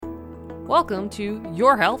Welcome to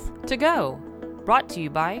Your Health to Go, brought to you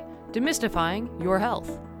by Demystifying Your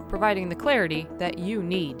Health, providing the clarity that you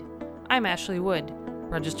need. I'm Ashley Wood,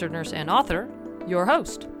 registered nurse and author, your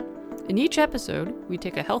host. In each episode, we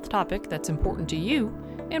take a health topic that's important to you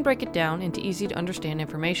and break it down into easy to understand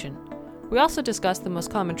information. We also discuss the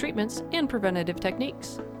most common treatments and preventative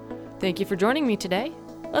techniques. Thank you for joining me today.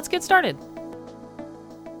 Let's get started.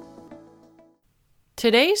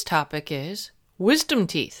 Today's topic is wisdom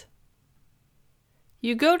teeth.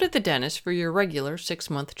 You go to the dentist for your regular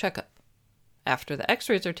 6-month checkup. After the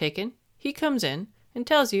x-rays are taken, he comes in and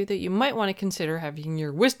tells you that you might want to consider having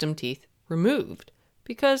your wisdom teeth removed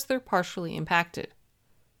because they're partially impacted.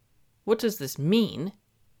 What does this mean?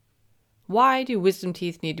 Why do wisdom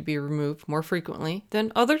teeth need to be removed more frequently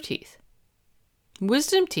than other teeth?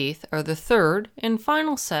 Wisdom teeth are the third and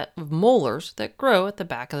final set of molars that grow at the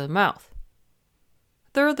back of the mouth.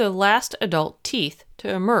 They're the last adult teeth to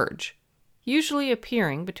emerge, usually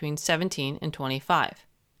appearing between 17 and 25.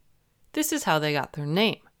 This is how they got their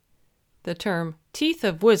name. The term teeth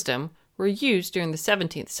of wisdom were used during the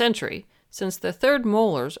 17th century, since the third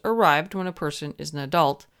molars arrived when a person is an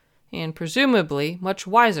adult, and presumably much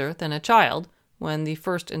wiser than a child when the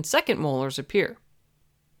first and second molars appear.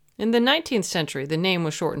 In the 19th century, the name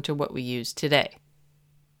was shortened to what we use today.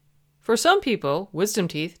 For some people, wisdom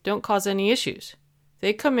teeth don't cause any issues.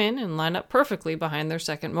 They come in and line up perfectly behind their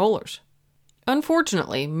second molars.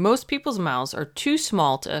 Unfortunately, most people's mouths are too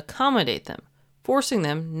small to accommodate them, forcing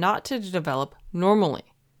them not to develop normally.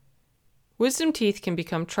 Wisdom teeth can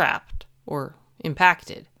become trapped or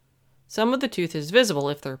impacted. Some of the tooth is visible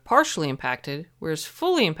if they're partially impacted, whereas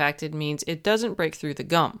fully impacted means it doesn't break through the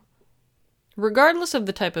gum. Regardless of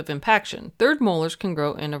the type of impaction, third molars can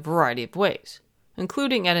grow in a variety of ways,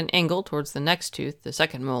 including at an angle towards the next tooth, the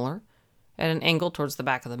second molar, at an angle towards the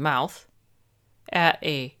back of the mouth, at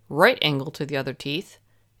a right angle to the other teeth.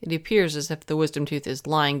 It appears as if the wisdom tooth is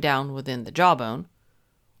lying down within the jawbone,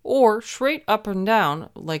 or straight up and down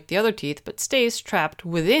like the other teeth but stays trapped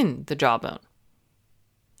within the jawbone.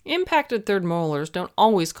 Impacted third molars don't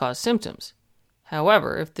always cause symptoms.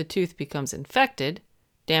 However, if the tooth becomes infected,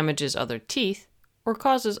 damages other teeth, or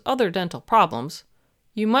causes other dental problems,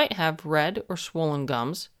 you might have red or swollen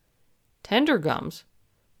gums, tender gums,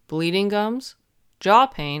 bleeding gums, jaw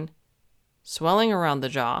pain, swelling around the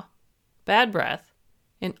jaw, bad breath,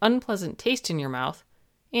 an unpleasant taste in your mouth,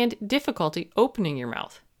 and difficulty opening your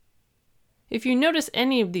mouth. If you notice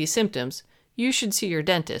any of these symptoms, you should see your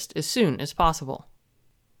dentist as soon as possible.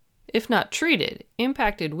 If not treated,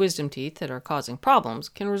 impacted wisdom teeth that are causing problems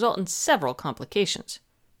can result in several complications.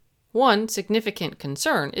 One significant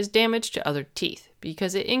concern is damage to other teeth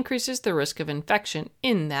because it increases the risk of infection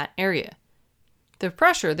in that area. The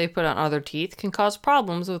pressure they put on other teeth can cause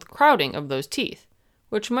problems with crowding of those teeth,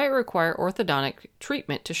 which might require orthodontic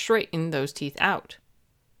treatment to straighten those teeth out.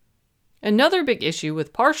 Another big issue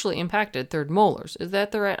with partially impacted third molars is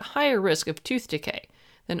that they're at higher risk of tooth decay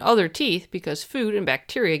than other teeth because food and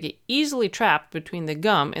bacteria get easily trapped between the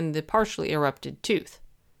gum and the partially erupted tooth.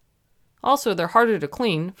 Also, they're harder to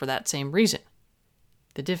clean for that same reason.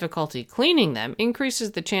 The difficulty cleaning them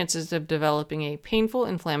increases the chances of developing a painful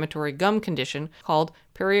inflammatory gum condition called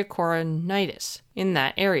pericoronitis in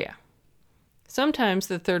that area. Sometimes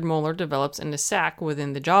the third molar develops in a sac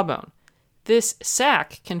within the jawbone. This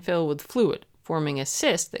sac can fill with fluid, forming a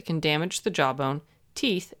cyst that can damage the jawbone,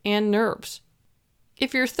 teeth, and nerves.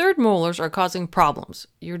 If your third molars are causing problems,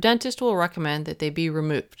 your dentist will recommend that they be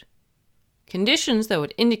removed. Conditions that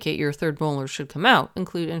would indicate your third molars should come out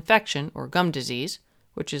include infection or gum disease,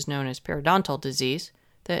 which is known as periodontal disease,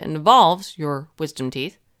 that involves your wisdom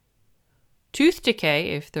teeth, tooth decay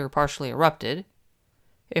if they're partially erupted,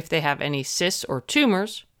 if they have any cysts or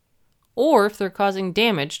tumors, or if they're causing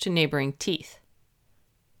damage to neighboring teeth.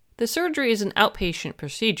 The surgery is an outpatient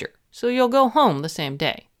procedure, so you'll go home the same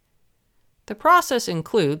day. The process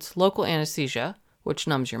includes local anesthesia, which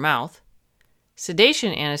numbs your mouth,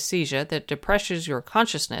 sedation anesthesia that depresses your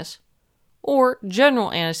consciousness, or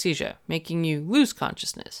general anesthesia, making you lose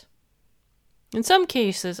consciousness. In some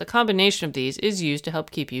cases, a combination of these is used to help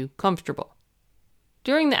keep you comfortable.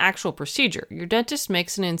 During the actual procedure, your dentist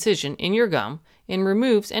makes an incision in your gum and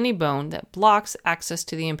removes any bone that blocks access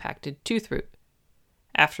to the impacted tooth root.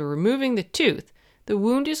 After removing the tooth, the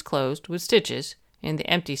wound is closed with stitches, and the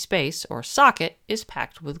empty space, or socket, is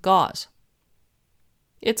packed with gauze.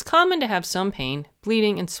 It's common to have some pain,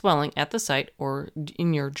 bleeding, and swelling at the site or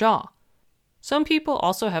in your jaw. Some people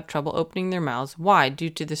also have trouble opening their mouths wide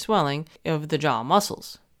due to the swelling of the jaw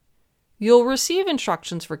muscles. You'll receive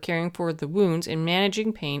instructions for caring for the wounds and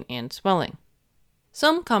managing pain and swelling.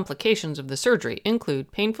 Some complications of the surgery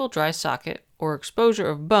include painful dry socket or exposure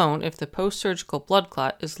of bone if the post-surgical blood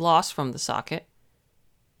clot is lost from the socket,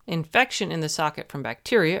 infection in the socket from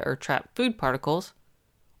bacteria or trapped food particles,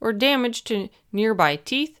 or damage to nearby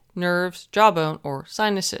teeth, nerves, jawbone, or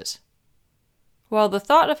sinuses. While the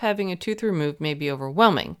thought of having a tooth removed may be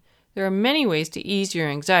overwhelming, there are many ways to ease your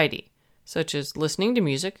anxiety, such as listening to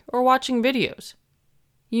music or watching videos.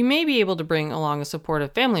 You may be able to bring along a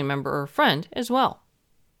supportive family member or friend as well.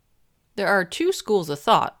 There are two schools of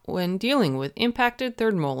thought when dealing with impacted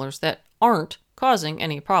third molars that aren't causing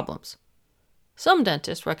any problems. Some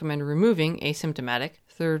dentists recommend removing asymptomatic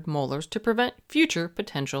third molars to prevent future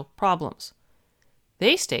potential problems.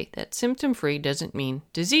 They state that symptom-free doesn't mean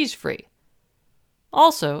disease-free.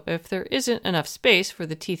 Also, if there isn't enough space for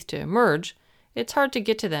the teeth to emerge, it's hard to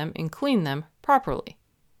get to them and clean them properly.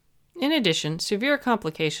 In addition, severe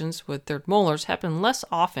complications with third molars happen less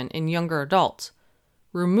often in younger adults.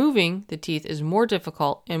 Removing the teeth is more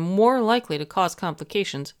difficult and more likely to cause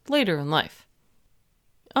complications later in life.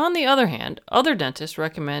 On the other hand, other dentists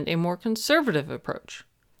recommend a more conservative approach.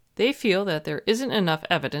 They feel that there isn't enough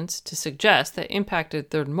evidence to suggest that impacted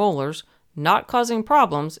third molars not causing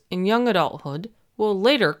problems in young adulthood will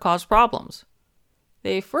later cause problems.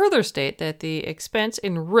 They further state that the expense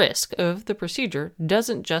and risk of the procedure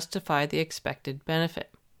doesn't justify the expected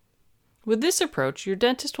benefit. With this approach, your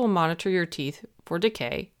dentist will monitor your teeth for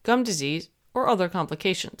decay, gum disease, or other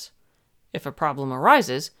complications. If a problem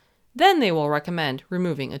arises, then they will recommend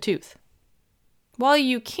removing a tooth. While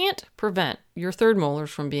you can't prevent your third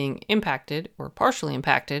molars from being impacted or partially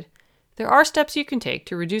impacted, there are steps you can take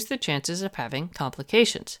to reduce the chances of having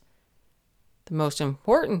complications. The most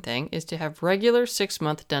important thing is to have regular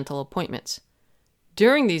 6-month dental appointments.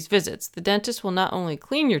 During these visits, the dentist will not only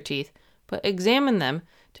clean your teeth, but examine them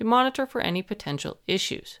to monitor for any potential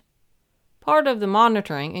issues. Part of the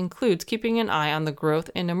monitoring includes keeping an eye on the growth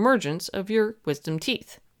and emergence of your wisdom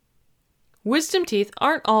teeth. Wisdom teeth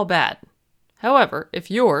aren't all bad. However, if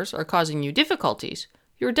yours are causing you difficulties,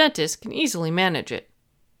 your dentist can easily manage it.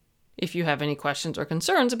 If you have any questions or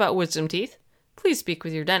concerns about wisdom teeth, please speak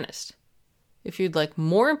with your dentist. If you'd like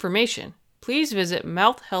more information, please visit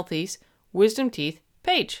Mouth Healthy's Wisdom Teeth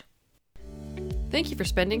page. Thank you for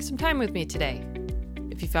spending some time with me today.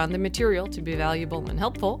 If you found the material to be valuable and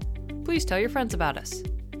helpful, please tell your friends about us.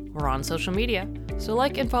 We're on social media, so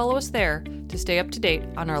like and follow us there to stay up to date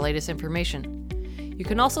on our latest information. You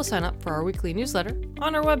can also sign up for our weekly newsletter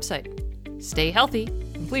on our website. Stay healthy,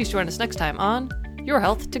 and please join us next time on Your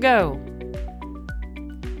Health to Go.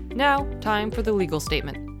 Now, time for the legal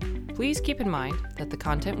statement. Please keep in mind that the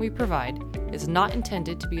content we provide is not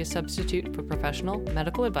intended to be a substitute for professional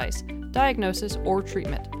medical advice, diagnosis, or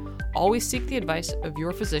treatment. Always seek the advice of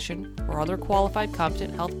your physician or other qualified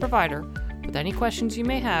competent health provider with any questions you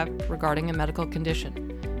may have regarding a medical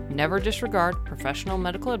condition. Never disregard professional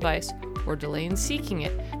medical advice or delay in seeking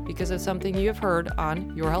it because of something you have heard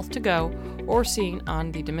on Your Health to Go or seen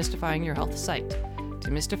on the Demystifying Your Health site.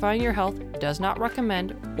 Demystifying Your Health does not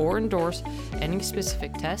recommend or endorse any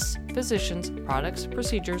specific tests, physicians, products,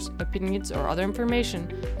 procedures, opinions, or other information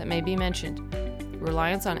that may be mentioned.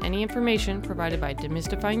 Reliance on any information provided by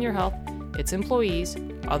Demystifying Your Health, its employees,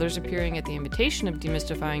 others appearing at the invitation of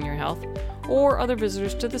Demystifying Your Health, or other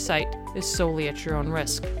visitors to the site is solely at your own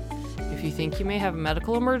risk. If you think you may have a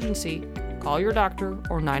medical emergency, call your doctor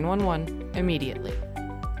or 911 immediately.